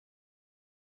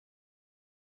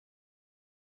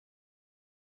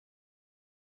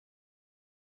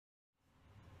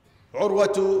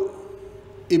Urwah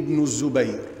ibn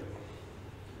Zubayr,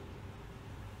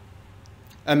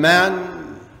 a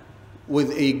man with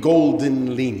a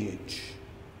golden lineage.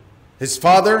 His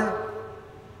father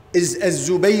is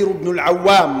Az-Zubayr ibn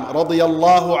al-Awwam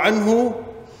radiyallahu anhu,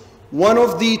 one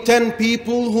of the 10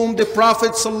 people whom the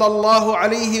Prophet sallallahu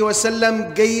alaihi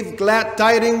wasallam gave glad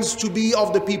tidings to be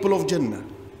of the people of Jannah.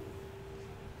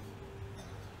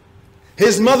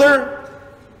 His mother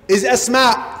is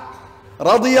Asma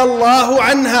radiyallahu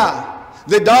anha,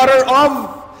 the daughter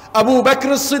of Abu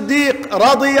Bakr as-Siddiq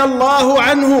radiyallahu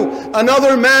anhu,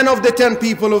 another man of the 10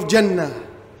 people of Jannah.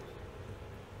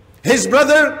 His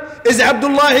brother is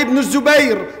Abdullah ibn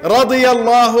Zubayr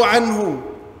radiyallahu anhu.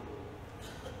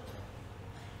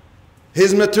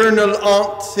 His maternal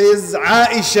aunt is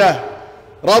Aisha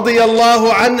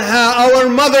radiyallahu anha, our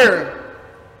mother.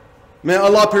 May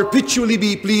Allah perpetually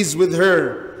be pleased with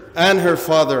her and her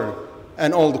father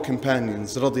and all the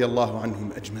companions radiyallahu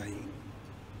anhum ajma'in.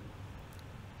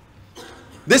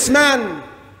 This man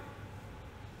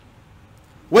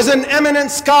was an eminent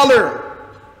scholar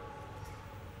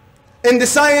in the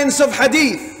science of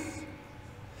hadith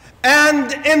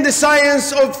and in the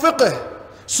science of fiqh,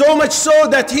 so much so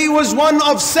that he was one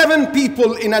of 7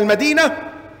 people in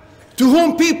Al-Madinah to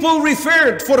whom people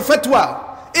referred for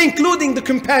fatwa, including the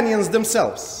companions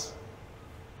themselves.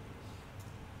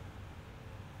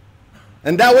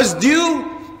 And that was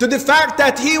due to the fact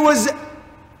that he was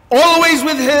always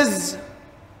with his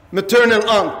maternal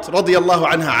aunt radiyallahu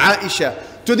anha,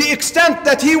 Aisha, to the extent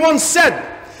that he once said,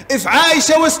 if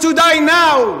Aisha was to die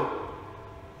now,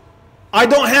 I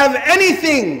don't have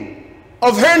anything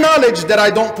of her knowledge that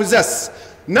I don't possess,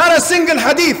 not a single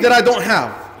hadith that I don't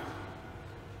have,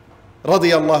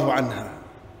 radiyallahu anha.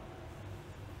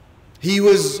 He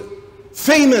was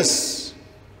famous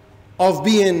of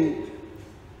being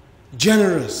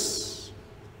generous,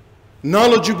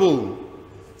 knowledgeable,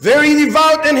 very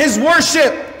devout in his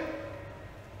worship.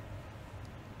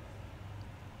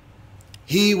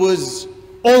 He was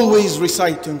always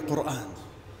reciting Quran.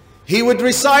 He would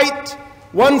recite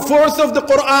 1/4 of the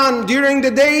Quran during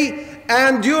the day,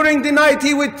 and during the night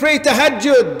he would pray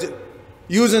tahajjud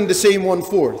using the same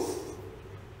 1/4.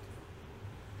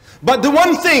 But the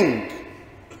one thing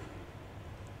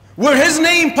where his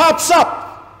name pops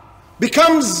up,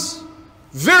 becomes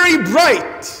very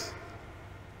bright,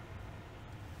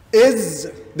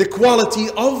 is the quality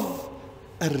of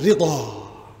ar-rida,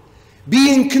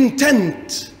 being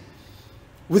content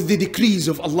with the decrees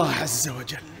of Allah Azza wa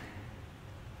Jalla.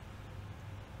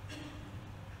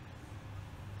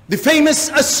 The famous,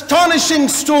 astonishing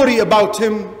story about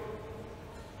him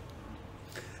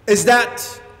is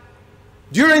that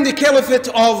during the caliphate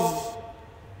of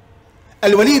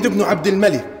Al-Walid ibn Abdul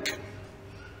Malik,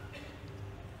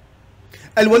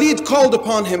 Al-Walid called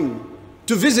upon him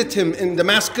to visit him in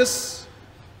Damascus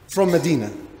from Medina.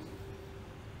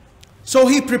 So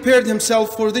he prepared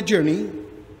himself for the journey,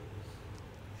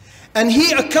 and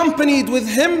he accompanied with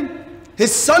him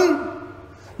his son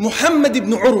Muhammad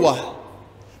ibn Urwah.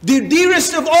 The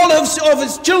dearest of all of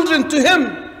his children to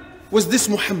him was this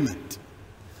Muhammad.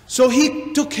 So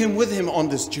he took him with him on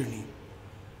this journey.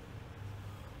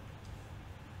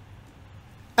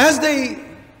 As they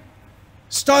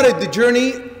started the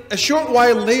journey, a short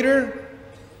while later,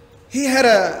 he had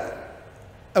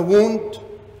a wound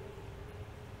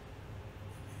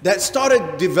that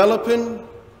started developing,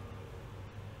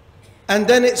 and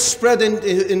then it spread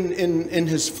in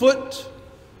his foot,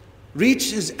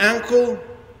 reached his ankle,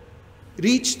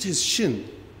 reached his shin,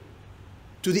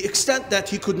 to the extent that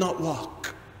he could not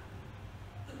walk.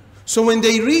 So when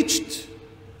they reached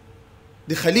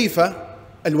the Khalifa,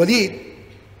 Al-Walid,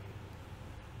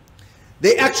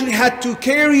 they actually had to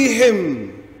carry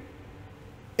him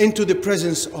into the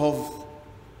presence of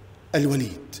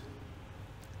Al-Walid.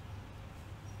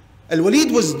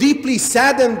 Al-Walid was deeply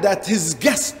saddened that his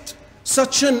guest,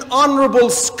 such an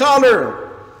honorable scholar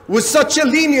with such a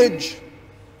lineage,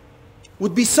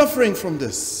 would be suffering from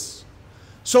this.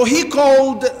 So he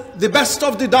called the best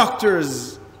of the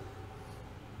doctors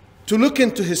to look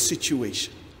into his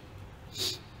situation.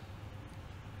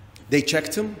 They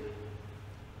checked him.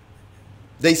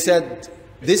 They said,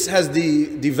 this has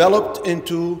developed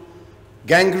into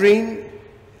gangrene,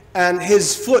 and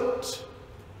his foot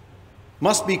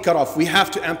must be cut off. We have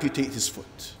to amputate his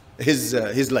foot,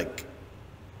 his leg.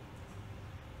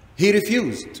 He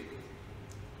refused.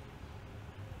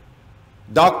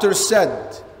 Doctor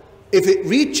said, if it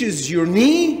reaches your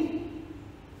knee,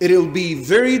 it will be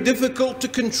very difficult to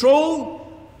control,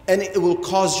 and it will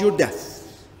cause your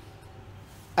death.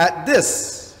 At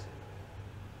this,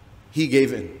 he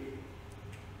gave in.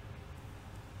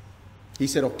 He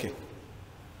said, okay.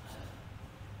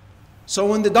 So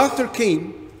when the doctor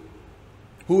came,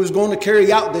 who was going to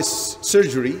carry out this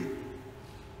surgery,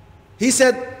 he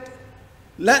said,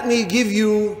 let me give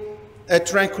you a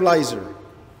tranquilizer,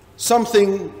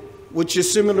 something which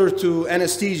is similar to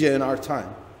anesthesia in our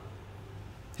time.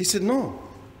 He said, no.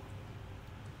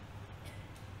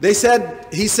 He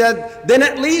said, then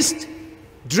at least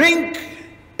drink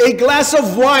a glass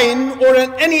of wine or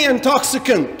any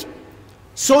intoxicant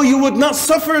so you would not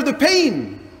suffer the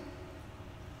pain.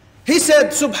 He said,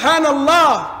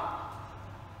 Subhanallah,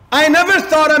 I never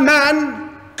thought a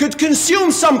man could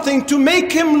consume something to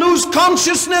make him lose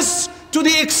consciousness to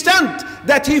the extent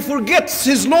that he forgets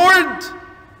his Lord.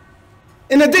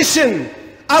 In addition,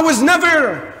 I was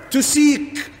never to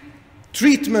seek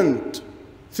treatment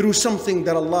through something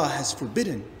that Allah has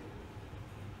forbidden.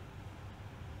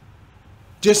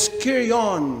 Just carry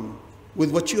on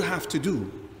with what you have to do.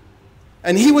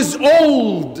 And he was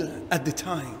old at the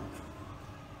time.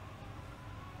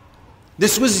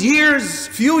 This was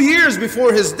few years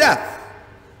before his death.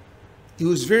 He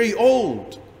was very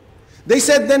old. They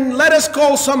said, then let us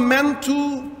call some men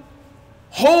to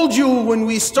hold you when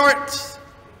we start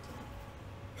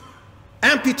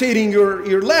amputating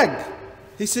your leg.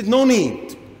 He said, no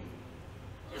need.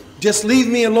 Just leave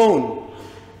me alone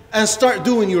and start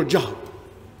doing your job.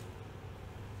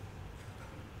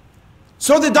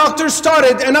 So the doctor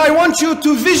started, and I want you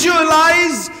to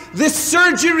visualize this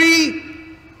surgery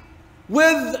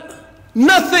with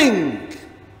nothing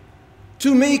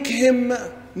to make him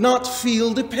not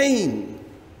feel the pain.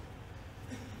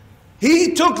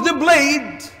 He took the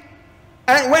blade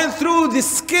and went through the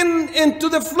skin into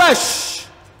the flesh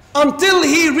until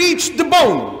he reached the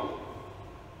bone.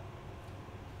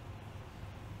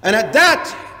 And at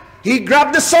that, he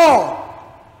grabbed the saw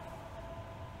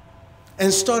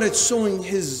and started sewing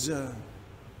his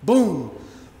bone.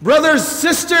 Brothers,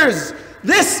 sisters,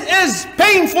 this is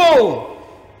painful.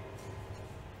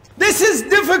 This is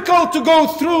difficult to go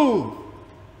through.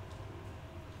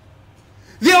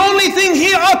 The only thing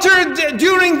he uttered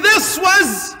during this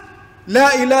was,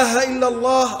 La ilaha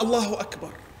illallah, Allahu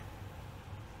Akbar.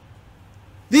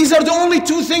 These are the only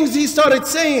two things he started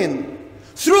saying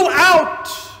throughout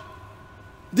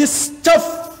this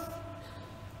tough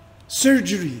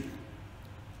surgery.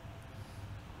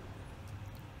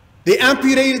 They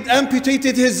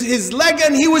amputated his leg,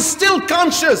 and he was still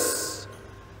conscious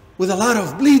with a lot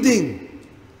of bleeding.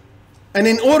 And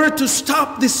in order to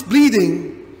stop this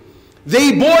bleeding,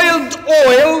 they boiled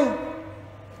oil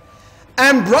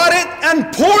and brought it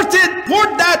and poured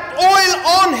that oil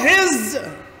on his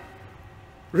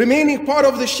remaining part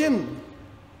of the shin.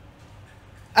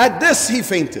 At this, he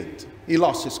fainted. He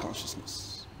lost his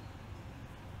consciousness.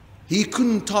 He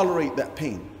couldn't tolerate that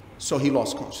pain, so he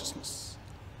lost consciousness.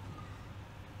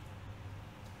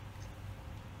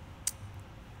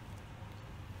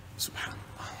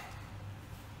 SubhanAllah.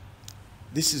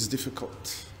 This is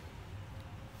difficult.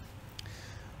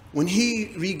 When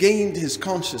he regained his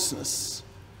consciousness,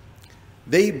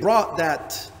 they brought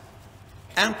that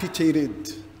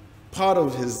amputated part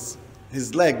of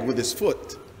his leg with his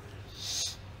foot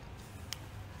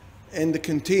in the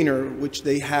container which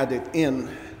they had it in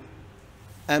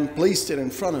and placed it in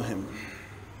front of him.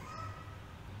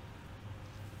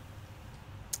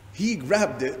 He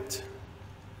grabbed it,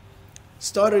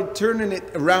 started turning it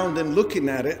around and looking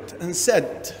at it, and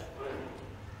said,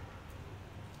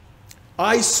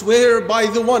 I swear by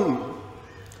the one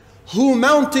who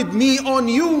mounted me on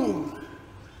you,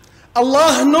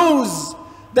 Allah knows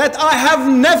that I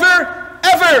have never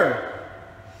ever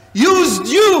used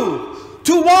you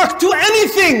to walk to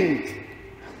anything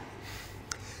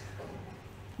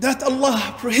that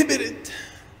Allah prohibited.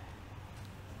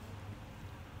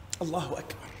 Allahu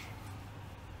Akbar.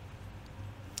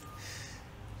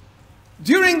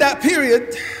 During that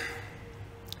period,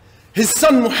 his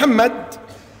son Muhammad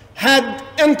had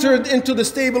entered into the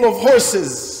stable of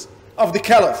horses of the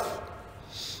Caliph,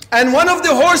 and one of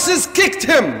the horses kicked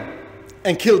him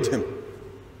and killed him.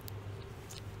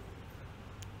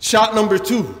 Shot number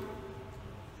 2.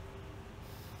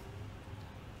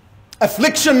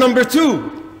 Affliction number 2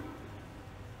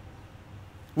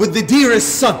 with the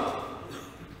dearest son.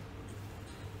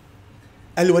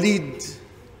 Al-Walid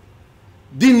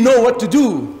didn't know what to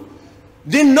do,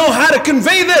 didn't know how to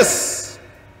convey this.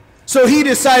 So he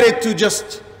decided to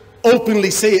just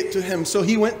openly say it to him. So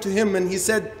he went to him and he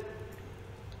said,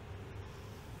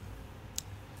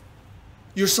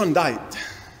 your son died.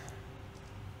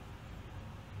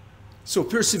 So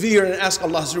persevere and ask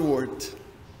Allah's reward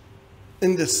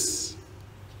in this.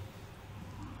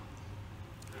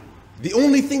 The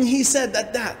only thing he said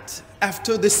at that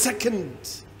after the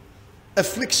second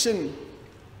affliction,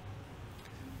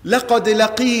 لَقَدْ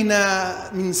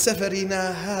لَقِينَا مِنْ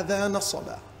سَفَرِنَا هَذَا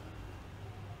نَصَبًا.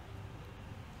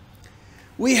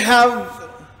 We have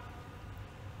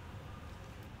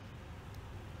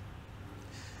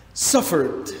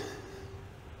suffered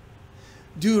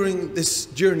during this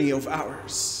journey of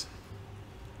ours.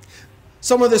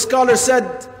 Some of the scholars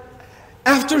said,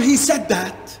 after he said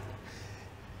that,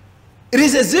 it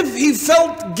is as if he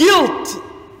felt guilt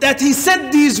that he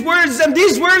said these words, and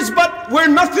these words but were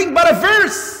nothing but a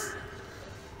verse.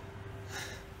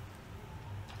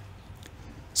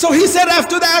 So he said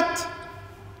after that,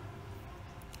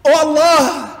 "Oh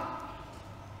Allah,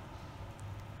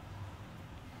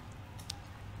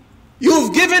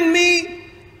 you've given me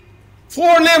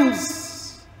 4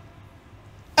 limbs,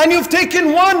 and you've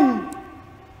taken 1,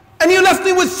 and you left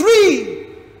me with 3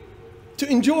 to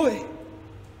enjoy.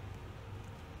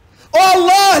 Oh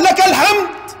Allah, laka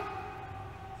alhamd."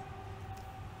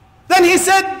 Then he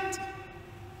said,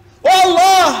 "Oh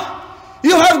Allah,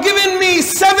 you have given me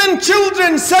 7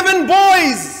 children, 7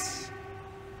 boys.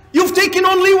 You've taken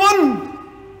only 1.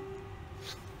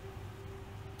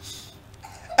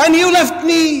 And you left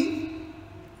me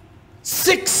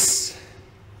 6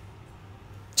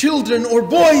 children or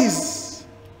boys.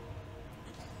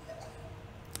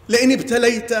 لئن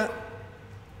ابتليت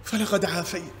فلقد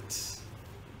عافيت."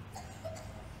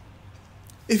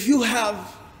 If you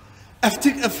have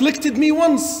afflicted me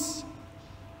once,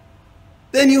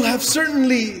 then you have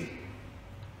certainly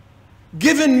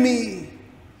given me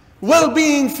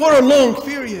well-being for a long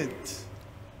period.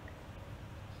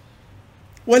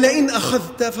 وَلَئِنْ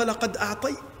أَخَذْتَ فَلَقَدْ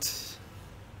أَعْطَيْتَ.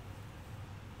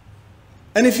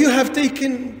 And if you have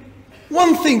taken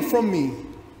one thing from me,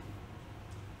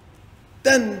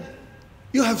 then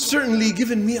you have certainly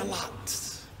given me a lot.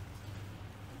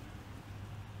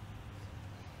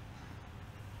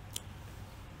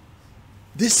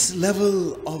 This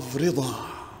level of rida,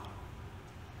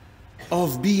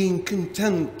 of being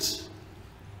content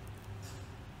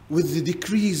with the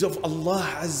decrees of Allah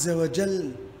Azza wa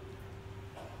Jal,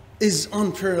 is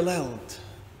unparalleled.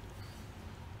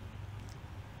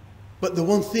 But the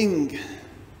one thing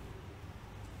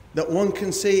that one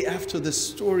can say after this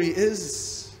story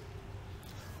is,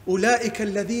 أُولَٰئِكَ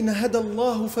الَّذِينَ هَدَى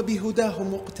اللَّهُ فَبِهُدَاهُ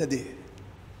مُقْتَدِهِ.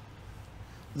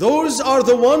 Those are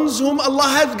the ones whom Allah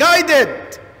has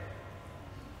guided.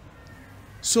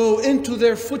 So into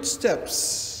their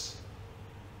footsteps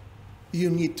you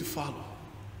need to follow.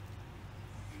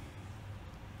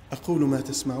 أقول ما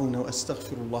تسمعون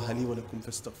وأستغفر الله لي ولكم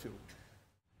فاستغفروه.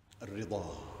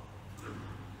 الرضا,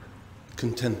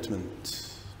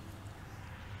 contentment,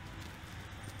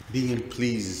 being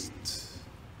pleased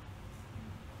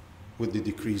with the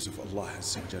decrees of Allah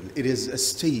Azza wa Jalla. It is a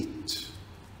state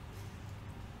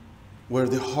where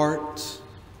the heart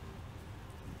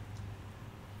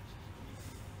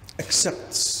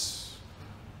accepts,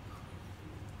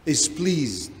 is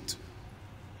pleased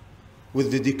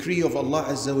with the decree of Allah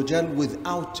Azza wa Jal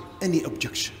without any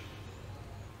objection.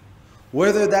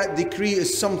 Whether that decree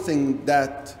is something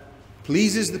that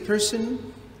pleases the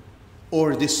person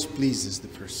or displeases the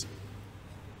person.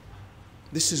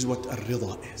 This is what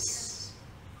ar-rida is.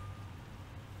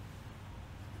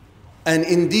 And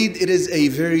indeed it is a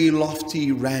very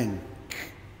lofty rank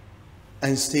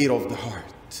and state of the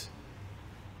heart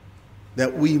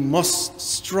that we must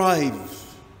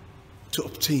strive to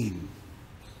obtain.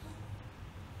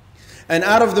 And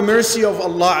out of the mercy of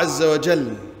Allah Azza wa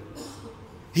Jal,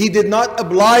 He did not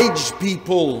oblige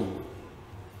people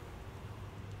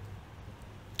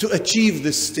to achieve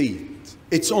this state.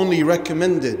 It's only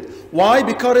recommended. Why?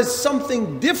 Because it's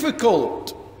something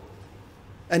difficult,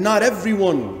 and not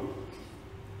everyone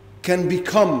can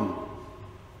become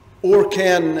or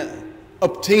can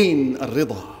obtain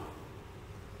ar-rida.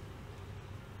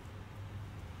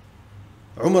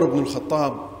 Umar ibn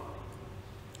al-Khattab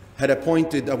had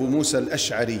appointed Abu Musa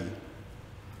al-Ash'ari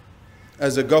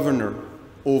as a governor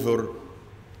over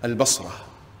al-Basra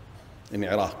in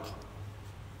Iraq.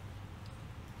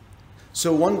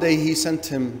 So one day he sent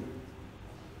him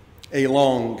a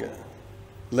long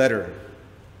letter.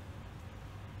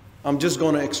 I'm just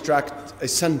going to extract a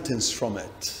sentence from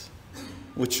it,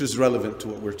 which is relevant to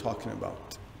what we're talking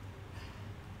about.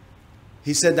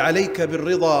 He said, عليك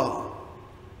بالرضا.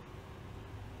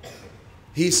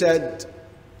 He said,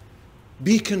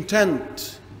 be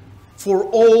content, for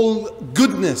all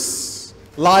goodness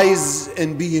lies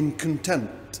in being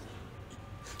content.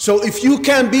 So if you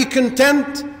can be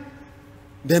content,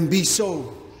 then be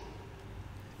so.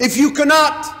 If you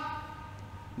cannot,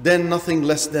 then nothing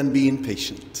less than being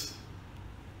patient.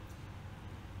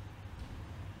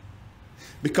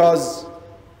 Because,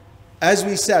 as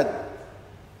we said,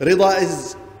 rida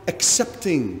is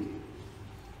accepting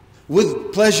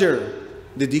with pleasure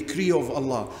the decree of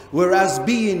Allah, whereas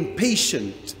being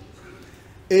patient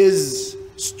is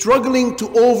struggling to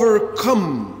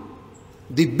overcome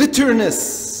the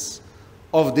bitterness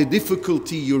of the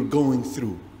difficulty you're going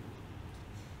through.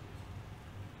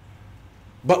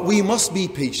 But we must be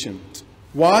patient.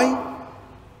 Why?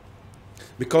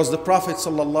 Because the Prophet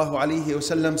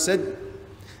ﷺ said,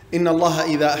 إِنَّ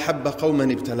اللَّهَ إِذَا أَحَبَّ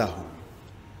قَوْمًا ابْتَلَاهُمْ.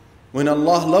 When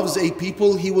Allah loves a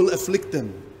people, He will afflict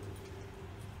them.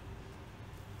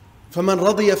 فَمَنْ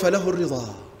رَضِيَ فَلَهُ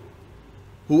الرِّضَى.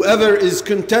 Whoever is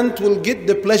content will get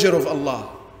the pleasure of Allah.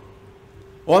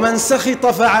 وَمَنْ سَخِطَ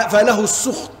فَلَهُ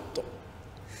السُّخْطُ.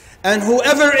 And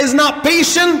whoever is not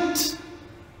patient,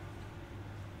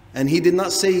 and He did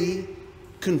not say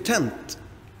content,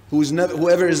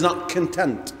 whoever is not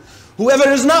content, whoever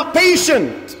is not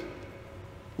patient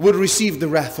will receive the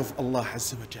wrath of Allah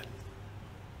Azza wa Jal.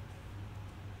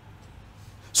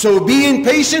 So being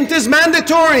patient is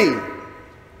mandatory,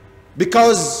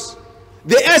 because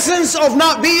the essence of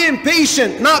not being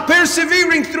patient, not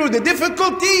persevering through the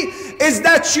difficulty, is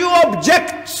that you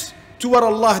object to what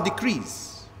Allah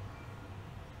decrees.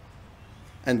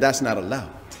 And that's not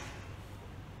allowed.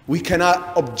 We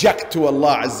cannot object to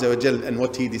Allah Azza wa Jal and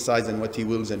what He decides and what He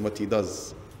wills and what He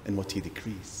does and what He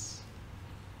decrees.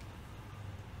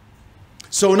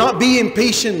 So not being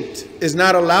patient is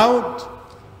not allowed.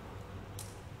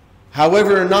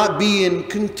 However, not being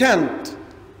content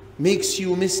makes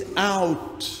you miss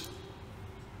out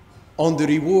on the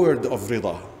reward of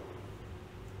rida.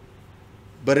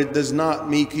 But it does not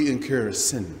make you incur a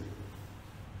sin.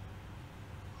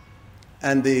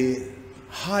 And the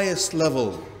highest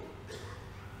level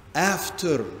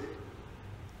after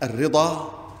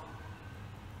al-rida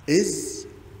is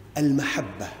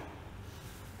al-mahabba.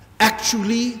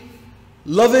 Actually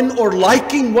loving or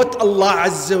liking what Allah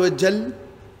Azza wa Jal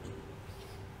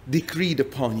decreed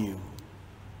upon you.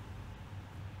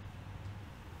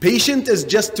 Patient is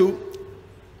just to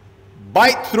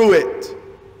bite through it.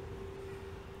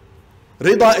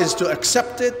 Rida is to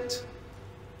accept it.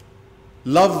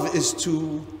 Love is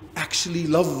to actually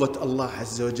love what Allah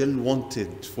Azza wa Jal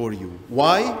wanted for you.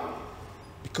 Why?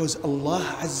 Because Allah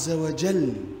Azza wa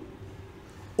Jal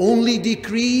only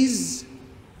decrees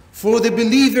for the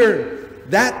believer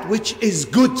that which is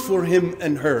good for him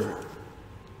and her.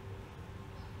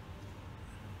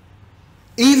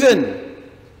 Even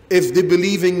if the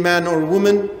believing man or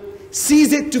woman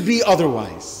sees it to be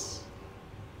otherwise.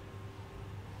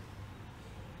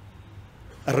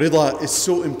 Ar-rida is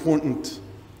so important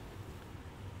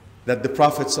that the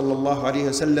Prophet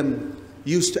ﷺ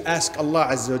used to ask Allah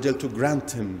Azza wa Jal to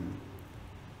grant him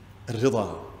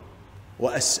ar-rida.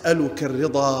 وَأَسْأَلُكَ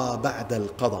الرِّضَى بَعْدَ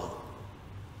الْقَضَى.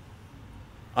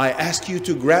 I ask you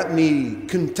to grant me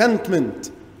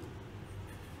contentment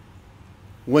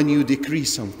when you decree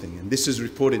something. And this is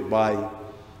reported by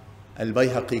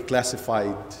Al-Bayhaqi,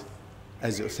 classified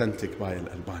as authentic by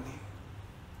Al-Albani.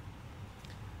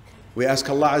 We ask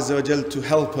Allah Azza wa Jal to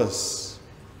help us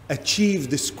achieve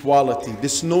this quality,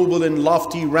 this noble and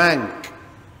lofty rank,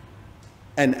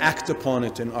 and act upon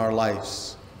it in our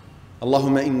lives.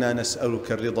 Allahumma inna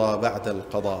nas'aluka ar-rida ba'da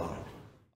al-qada.